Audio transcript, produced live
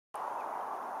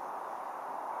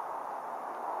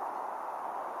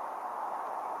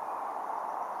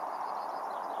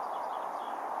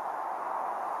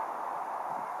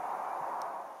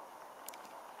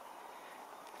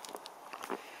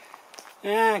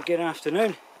Good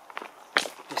afternoon.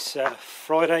 It's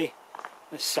Friday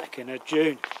the 2nd of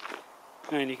June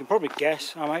and you can probably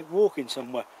guess I'm out walking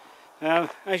somewhere.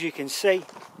 As you can see,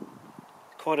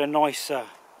 quite a nice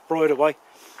bridleway.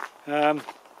 I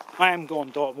am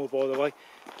going Dartmoor, by the way.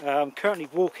 I'm currently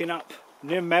walking up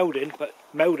near Meldon, but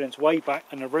Meldon's way back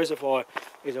and the reservoir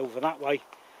is over that way.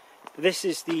 This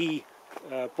is the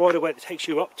bridleway that takes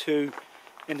you up to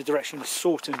in the direction of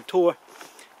Brat Tor.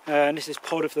 And this is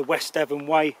part of the West Devon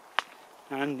Way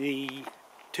and the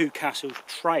Two Castles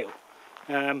Trail.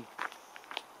 I've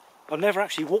never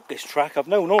actually walked this track. I've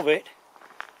known of it,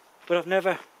 but I've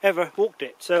never ever walked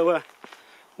it. So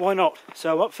why not?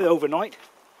 So I'm up for the overnight.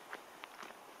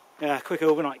 Quick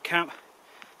overnight camp.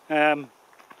 Want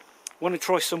to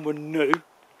try somewhere new,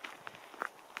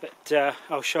 but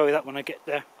I'll show you that when I get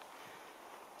there.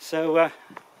 So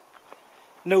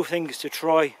no things to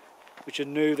try which are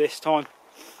new this time.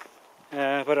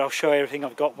 But I'll show you everything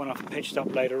I've got when I've pitched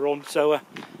up later on. So I'm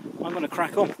going to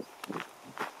crack on.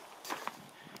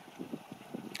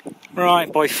 Right,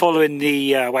 by following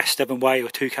the West Devon Way or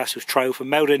Two Castles Trail from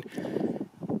Meldon,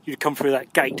 you come through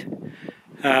that gate.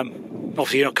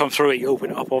 Obviously you don't come through it, you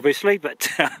open it up obviously, but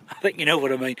I think you know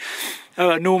what I mean.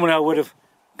 Normally I would have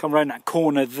come around that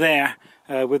corner there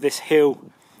with this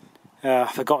hill.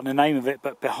 I've forgotten the name of it,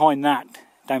 but behind that,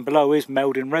 down below, is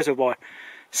Meldon Reservoir.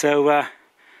 So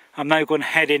I'm now going to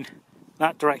head in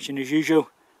that direction as usual,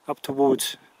 up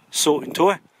towards Brat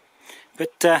Tor.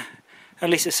 But at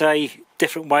least it's a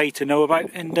different way to know about,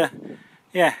 and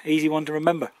yeah, easy one to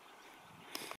remember.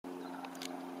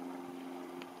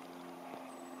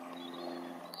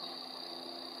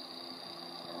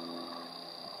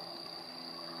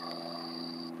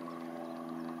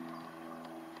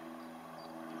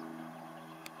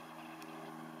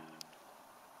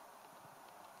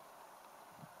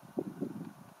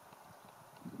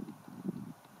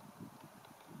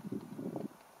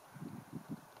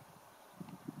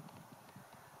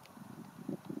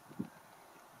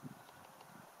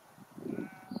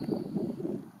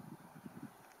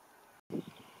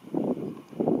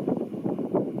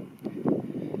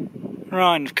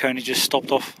 Right, I've currently just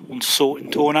stopped off on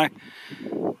Brat Tor now,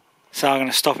 so I'm going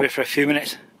to stop here for a few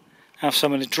minutes, have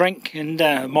something to drink and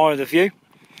admire the view.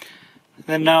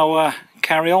 Then I'll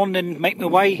carry on and make my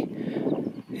way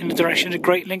in the direction of the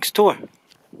Great Links Tor.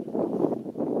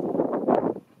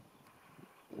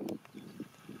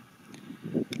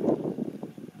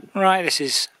 Right, this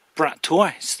is Brat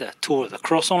Tor, it's the Tor with the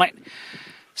cross on it.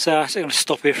 So I'm going to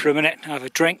stop here for a minute, have a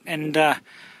drink, and then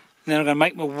I'm going to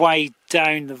make my way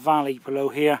down the valley below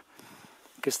here,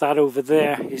 because that over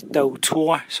there is Brat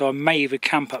Tor, so I may even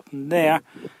camp up in there.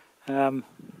 I'm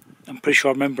pretty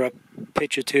sure I remember a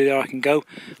pitch or two there I can go,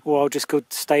 or I'll just go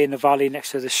stay in the valley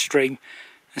next to the stream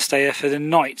and stay there for the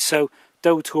night. So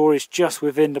Brat Tor is just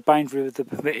within the boundary of the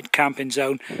permitted camping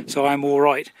zone, so I'm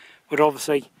alright, but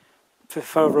obviously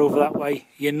further over that way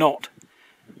you're not.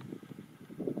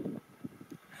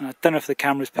 And I don't know if the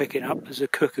camera's picking up, there's a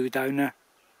cuckoo down there.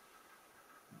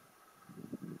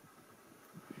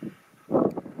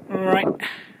 Right,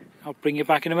 I'll bring you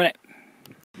back in a minute.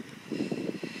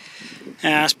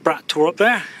 That's Brat Tor up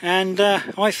there, and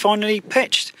I finally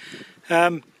pitched.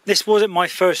 This wasn't my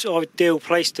first ideal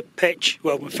place to pitch,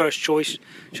 well, my first choice,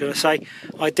 should I say.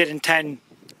 I did intend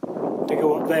to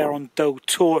go up there on Brat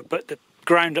Tor, but the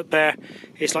ground up there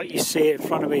is like you see it in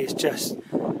front of me, it's just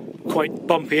quite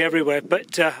bumpy everywhere.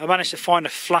 But I managed to find a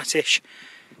flattish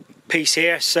piece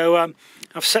here, so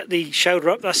I've set the shoulder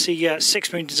up. That's the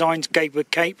Six Moon Designs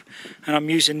Gatewood Cape, and I'm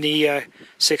using the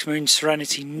Six Moon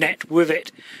Serenity net with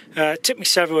it. It took me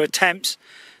several attempts.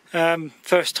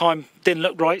 First time didn't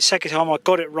look right, second time I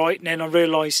got it right, and then I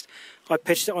realised I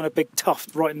pitched it on a big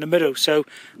tuft right in the middle, so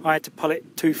I had to pull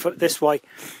it 2 foot this way.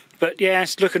 But yeah,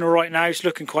 it's looking alright now, it's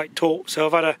looking quite taut, so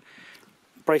I've had a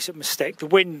brace up mistake. The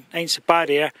wind ain't so bad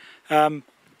here.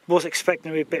 Was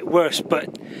expecting it to be a bit worse,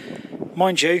 but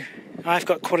mind you, I've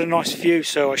got quite a nice view,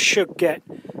 so I should get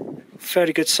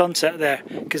fairly good sunset there,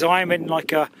 because I'm in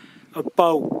like a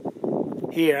bow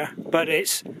here, but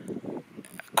it's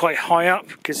quite high up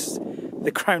because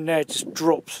the ground there just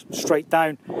drops straight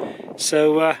down.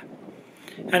 So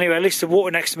anyway, at least the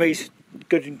water next to me is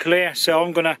good and clear, so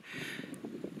I'm going to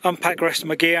unpack the rest of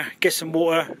my gear, get some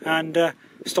water and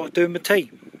start doing my tea.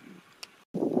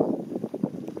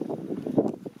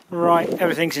 Right,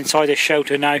 everything's inside this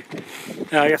shelter now.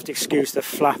 You have to excuse the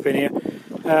flap in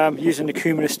here. Using the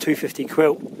Cumulus 250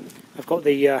 quilt. I've got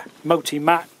the Moti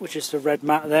mat, which is the red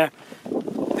mat there.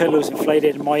 Pillows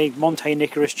inflated, and my Monte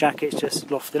Nicholas jacket's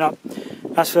just lofting up.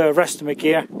 As for the rest of my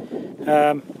gear,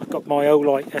 I've got my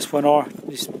Olight S1R,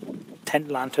 this tent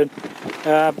lantern.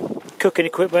 Cooking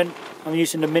equipment, I'm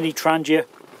using the mini Trangia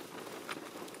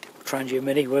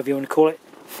Mini, whatever you want to call it.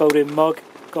 Folding mug,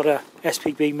 got a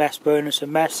SPB mess burner,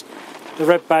 some mess. The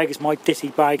red bag is my ditty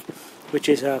bag, which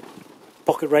is a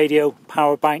pocket radio,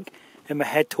 power bank, and my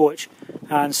head torch,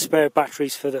 and spare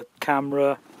batteries for the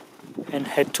camera and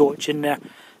head torch in there.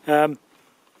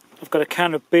 I've got a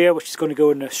can of beer, which is going to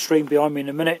go in the stream behind me in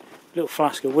a minute. A little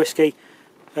flask of whiskey,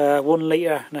 1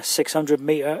 litre and a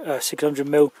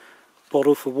 600ml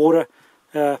bottle for water,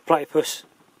 platypus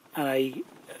and a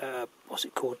what's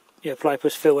it called? Yeah,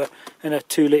 platypus filter, and a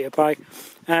 2 litre bag,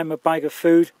 and a bag of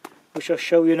food, which I'll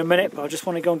show you in a minute. But I just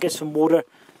want to go and get some water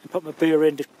and put my beer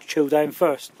in to chill down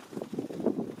first.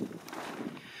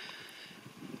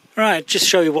 Right, just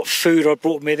show you what food I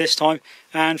brought with me this time,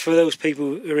 and for those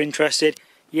people who are interested,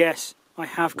 yes, I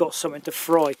have got something to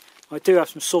fry. I do have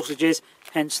some sausages,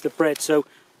 hence the bread. So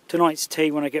tonight's tea,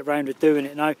 when I get round to doing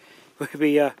it now, will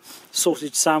be a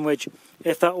sausage sandwich.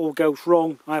 If that all goes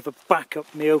wrong, I have a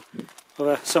backup meal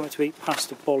of something to eat,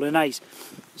 pasta bolognese.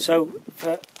 So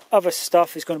for other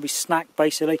stuff, it's going to be snack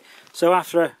basically. So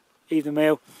after I eat the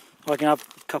meal, I can have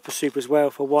a cup of soup as well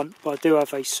if I want. But I do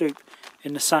have a soup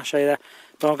in the sachet there.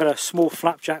 But I've got a small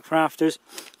flapjack for afters.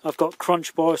 I've got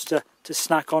crunch bars to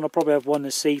snack on. I'll probably have one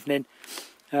this evening.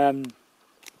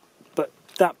 But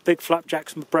that big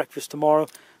flapjack's my breakfast tomorrow,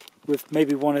 with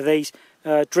maybe one of these.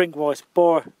 Drink-wise,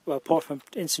 well, apart from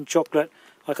instant chocolate,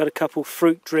 I got a couple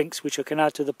fruit drinks which I can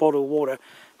add to the bottle of water.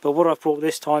 But what I've brought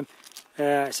this time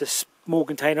is a small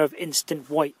container of instant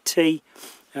white tea,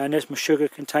 and there's my sugar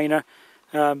container.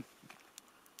 Don't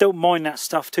mind that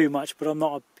stuff too much, but I'm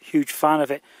not a huge fan of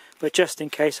it. But just in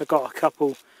case, I've got a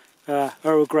couple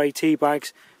Earl Grey tea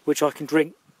bags which I can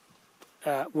drink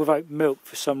without milk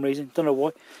for some reason, don't know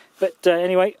why. But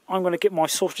anyway, I'm going to get my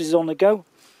sausages on the go,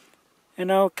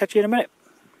 and I'll catch you in a minute.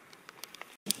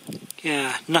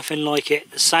 Yeah, nothing like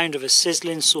it, the sound of a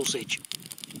sizzling sausage.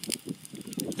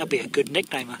 That'd be a good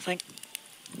nickname, I think.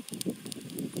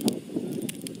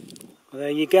 Well, there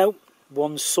you go,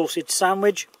 one sausage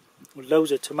sandwich with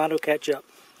loads of tomato ketchup.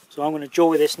 So I'm going to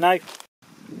enjoy this now.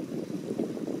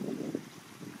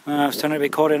 It's turning out to be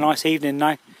quite a nice evening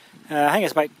now. I think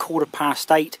it's about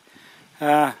 8:15.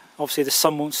 Obviously the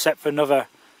sun won't set for another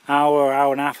hour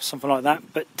and a half or something like that.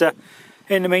 But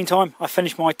in the meantime, I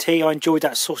finished my tea. I enjoyed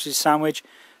that sausage sandwich.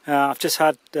 I've just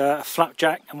had a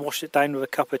flapjack and washed it down with a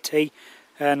cup of tea.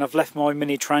 And I've left my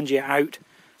mini Trangia out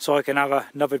so I can have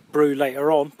another brew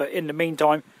later on. But in the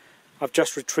meantime, I've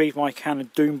just retrieved my can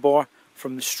of Doom Bar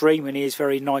from the stream, and it is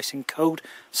very nice and cold.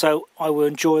 So I will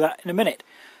enjoy that in a minute.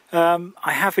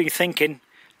 I have been thinking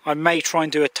I may try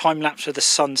and do a time lapse of the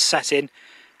sun setting.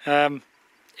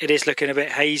 It is looking a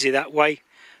bit hazy that way,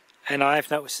 and I have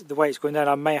noticed the way it's going down.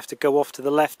 I may have to go off to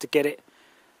the left to get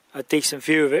a decent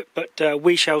view of it, but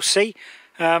we shall see.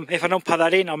 If I don't put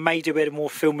that in, I may do a bit more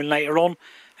filming later on,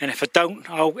 and if I don't,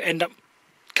 I'll end up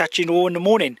catching all in the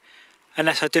morning,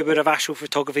 unless I do a bit of astral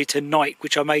photography tonight,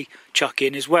 which I may chuck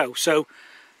in as well. So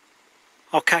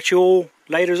I'll catch you all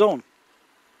later on.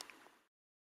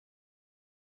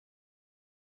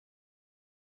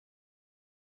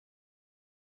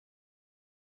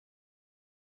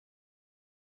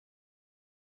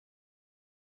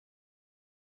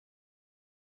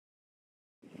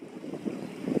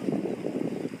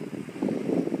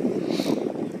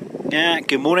 Yeah,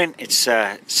 good morning. It's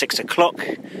 6 o'clock,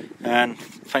 and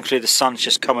thankfully the sun's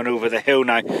just coming over the hill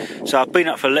now. So I've been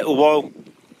up for a little while.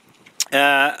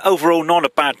 Overall, not a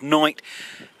bad night.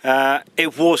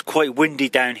 It was quite windy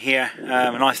down here,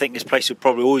 and I think this place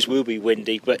always will be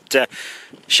windy. But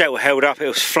shelter held up. It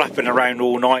was flapping around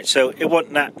all night, so it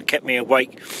wasn't that kept me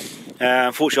awake.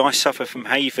 Unfortunately, I suffer from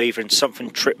hay fever, and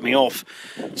something tripped me off.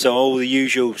 So all the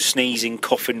usual sneezing,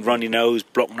 coughing, runny nose,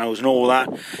 blocked nose and all that.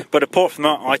 But apart from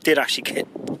that, I did actually get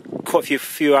quite a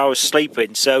few hours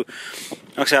sleeping. So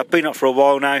like I said, I've been up for a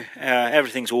while now.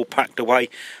 Everything's all packed away.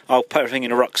 I'll put everything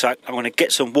in a rucksack. I'm going to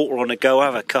get some water on the go,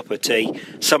 have a cup of tea,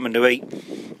 something to eat.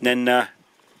 And then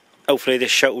hopefully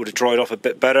this shelter would have dried off a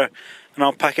bit better. And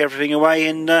I'll pack everything away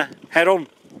and head on.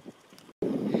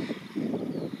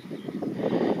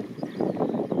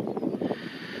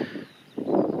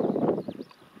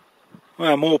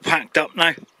 Well, I'm all packed up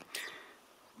now.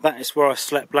 That is where I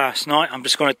slept last night. I'm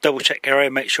just going to double check the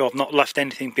area, make sure I've not left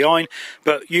anything behind.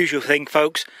 But usual thing,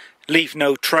 folks, leave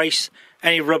no trace.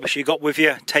 Any rubbish you got with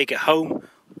you, take it home.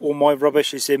 All my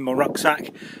rubbish is in my rucksack,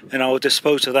 and I will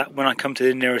dispose of that when I come to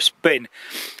the nearest bin.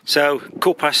 So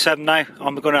 7:15 now.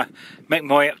 I'm going to make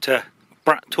my way up to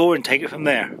Brat Tor and take it from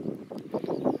there.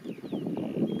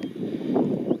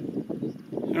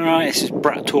 Alright, this is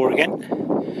Brat Tor again.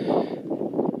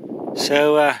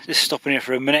 So just stopping here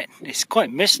for a minute. It's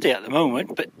quite misty at the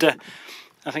moment, but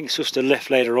I think it's supposed to lift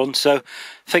later on. So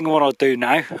I think what I'll do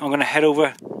now, I'm going to head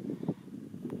over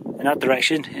in that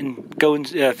direction and go and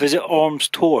visit Brat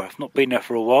Tor. I've not been there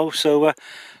for a while, so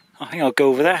I think I'll go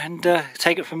over there and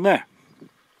take it from there.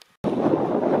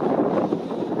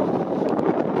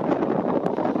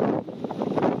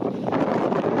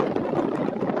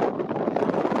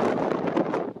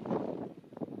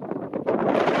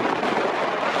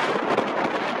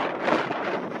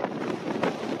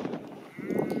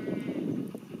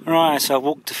 Right, so I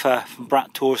walked from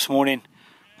Brat Tor this morning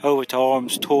over to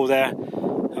Brat Tor there.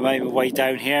 I made my way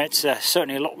down here. It's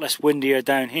certainly a lot less windier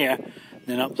down here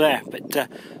than up there, but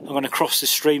I'm going to cross the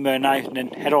stream there now and then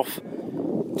head off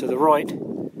to the right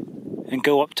and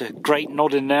go up to Great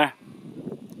Nodding there,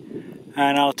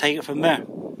 and I'll take it from there.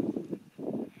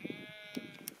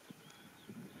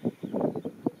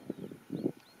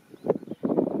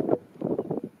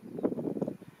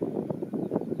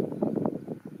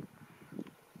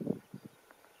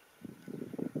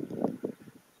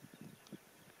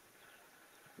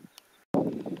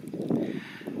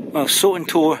 Well, Brat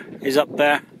Tor is up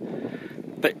there,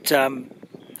 but I'm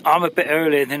a bit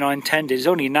earlier than I intended. It's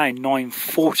only now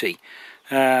 9:40.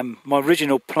 My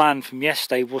original plan from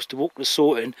yesterday was to walk the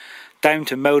Sorting down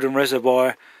to Meldon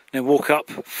Reservoir, then walk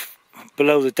up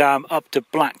below the dam up to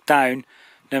Black Down,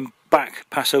 then back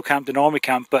past Oakhampton Army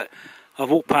Camp. But I've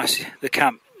walked past the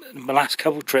camp my last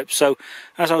couple of trips, so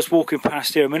as I was walking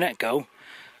past here a minute ago,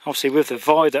 obviously with the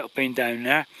viaduct being down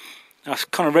there, I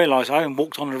kind of realised I haven't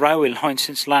walked on the railway line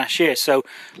since last year. So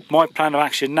my plan of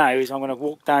action now is I'm going to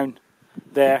walk down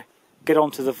there, get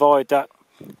onto the viaduct,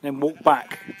 then walk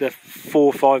back the 4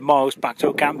 or 5 miles back to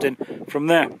Oakhampton from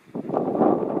there.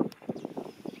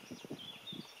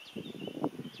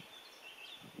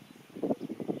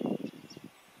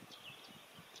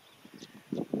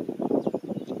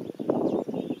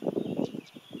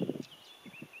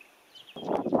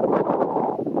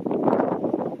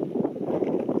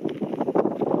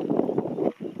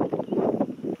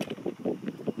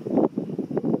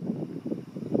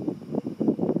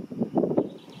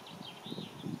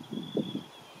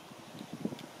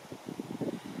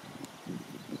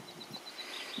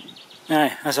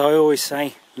 Now, as I always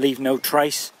say, leave no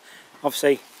trace.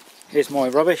 Obviously, here's my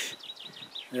rubbish.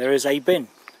 There is a bin.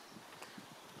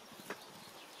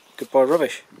 Goodbye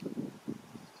rubbish.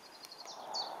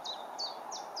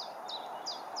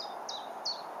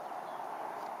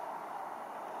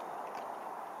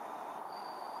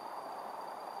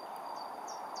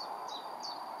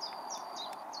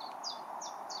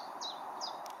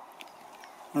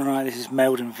 Alright, this is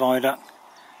Meldon Viaduct.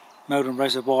 Meldon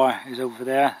Reservoir is over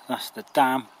there, that's the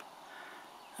dam,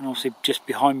 and obviously just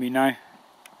behind me now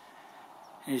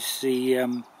is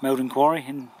the Meldon Quarry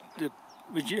and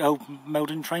the old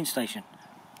Meldon train station.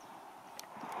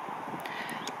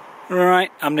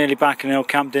 Right, I'm nearly back in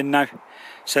Oakhampton now,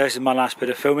 so this is my last bit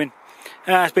of filming.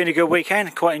 It's been a good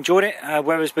weekend, quite enjoyed it.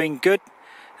 Weather's been good,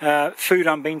 food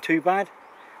hasn't been too bad,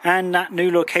 and that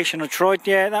new location I tried,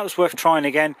 yeah, that was worth trying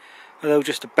again. Although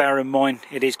just to bear in mind,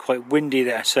 it is quite windy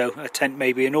there, so a tent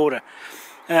may be in order.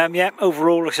 Yeah,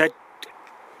 overall, like I said,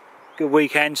 good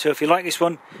weekend. So if you like this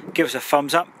one, give us a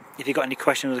thumbs up. If you've got any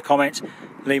questions or comments,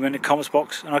 leave them in the comments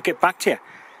box and I'll get back to you.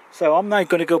 So I'm now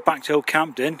going to go back to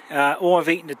Oakhampton. All I've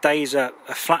eaten today is a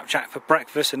flapjack for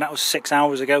breakfast, and that was 6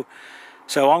 hours ago.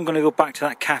 So I'm going to go back to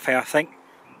that cafe, I think,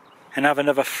 and have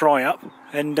another fry up.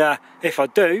 And if I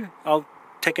do, I'll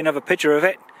take another picture of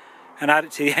it and add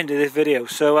it to the end of this video.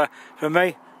 So for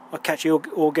me, I'll catch you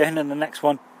all again in the next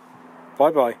one. Bye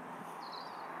bye.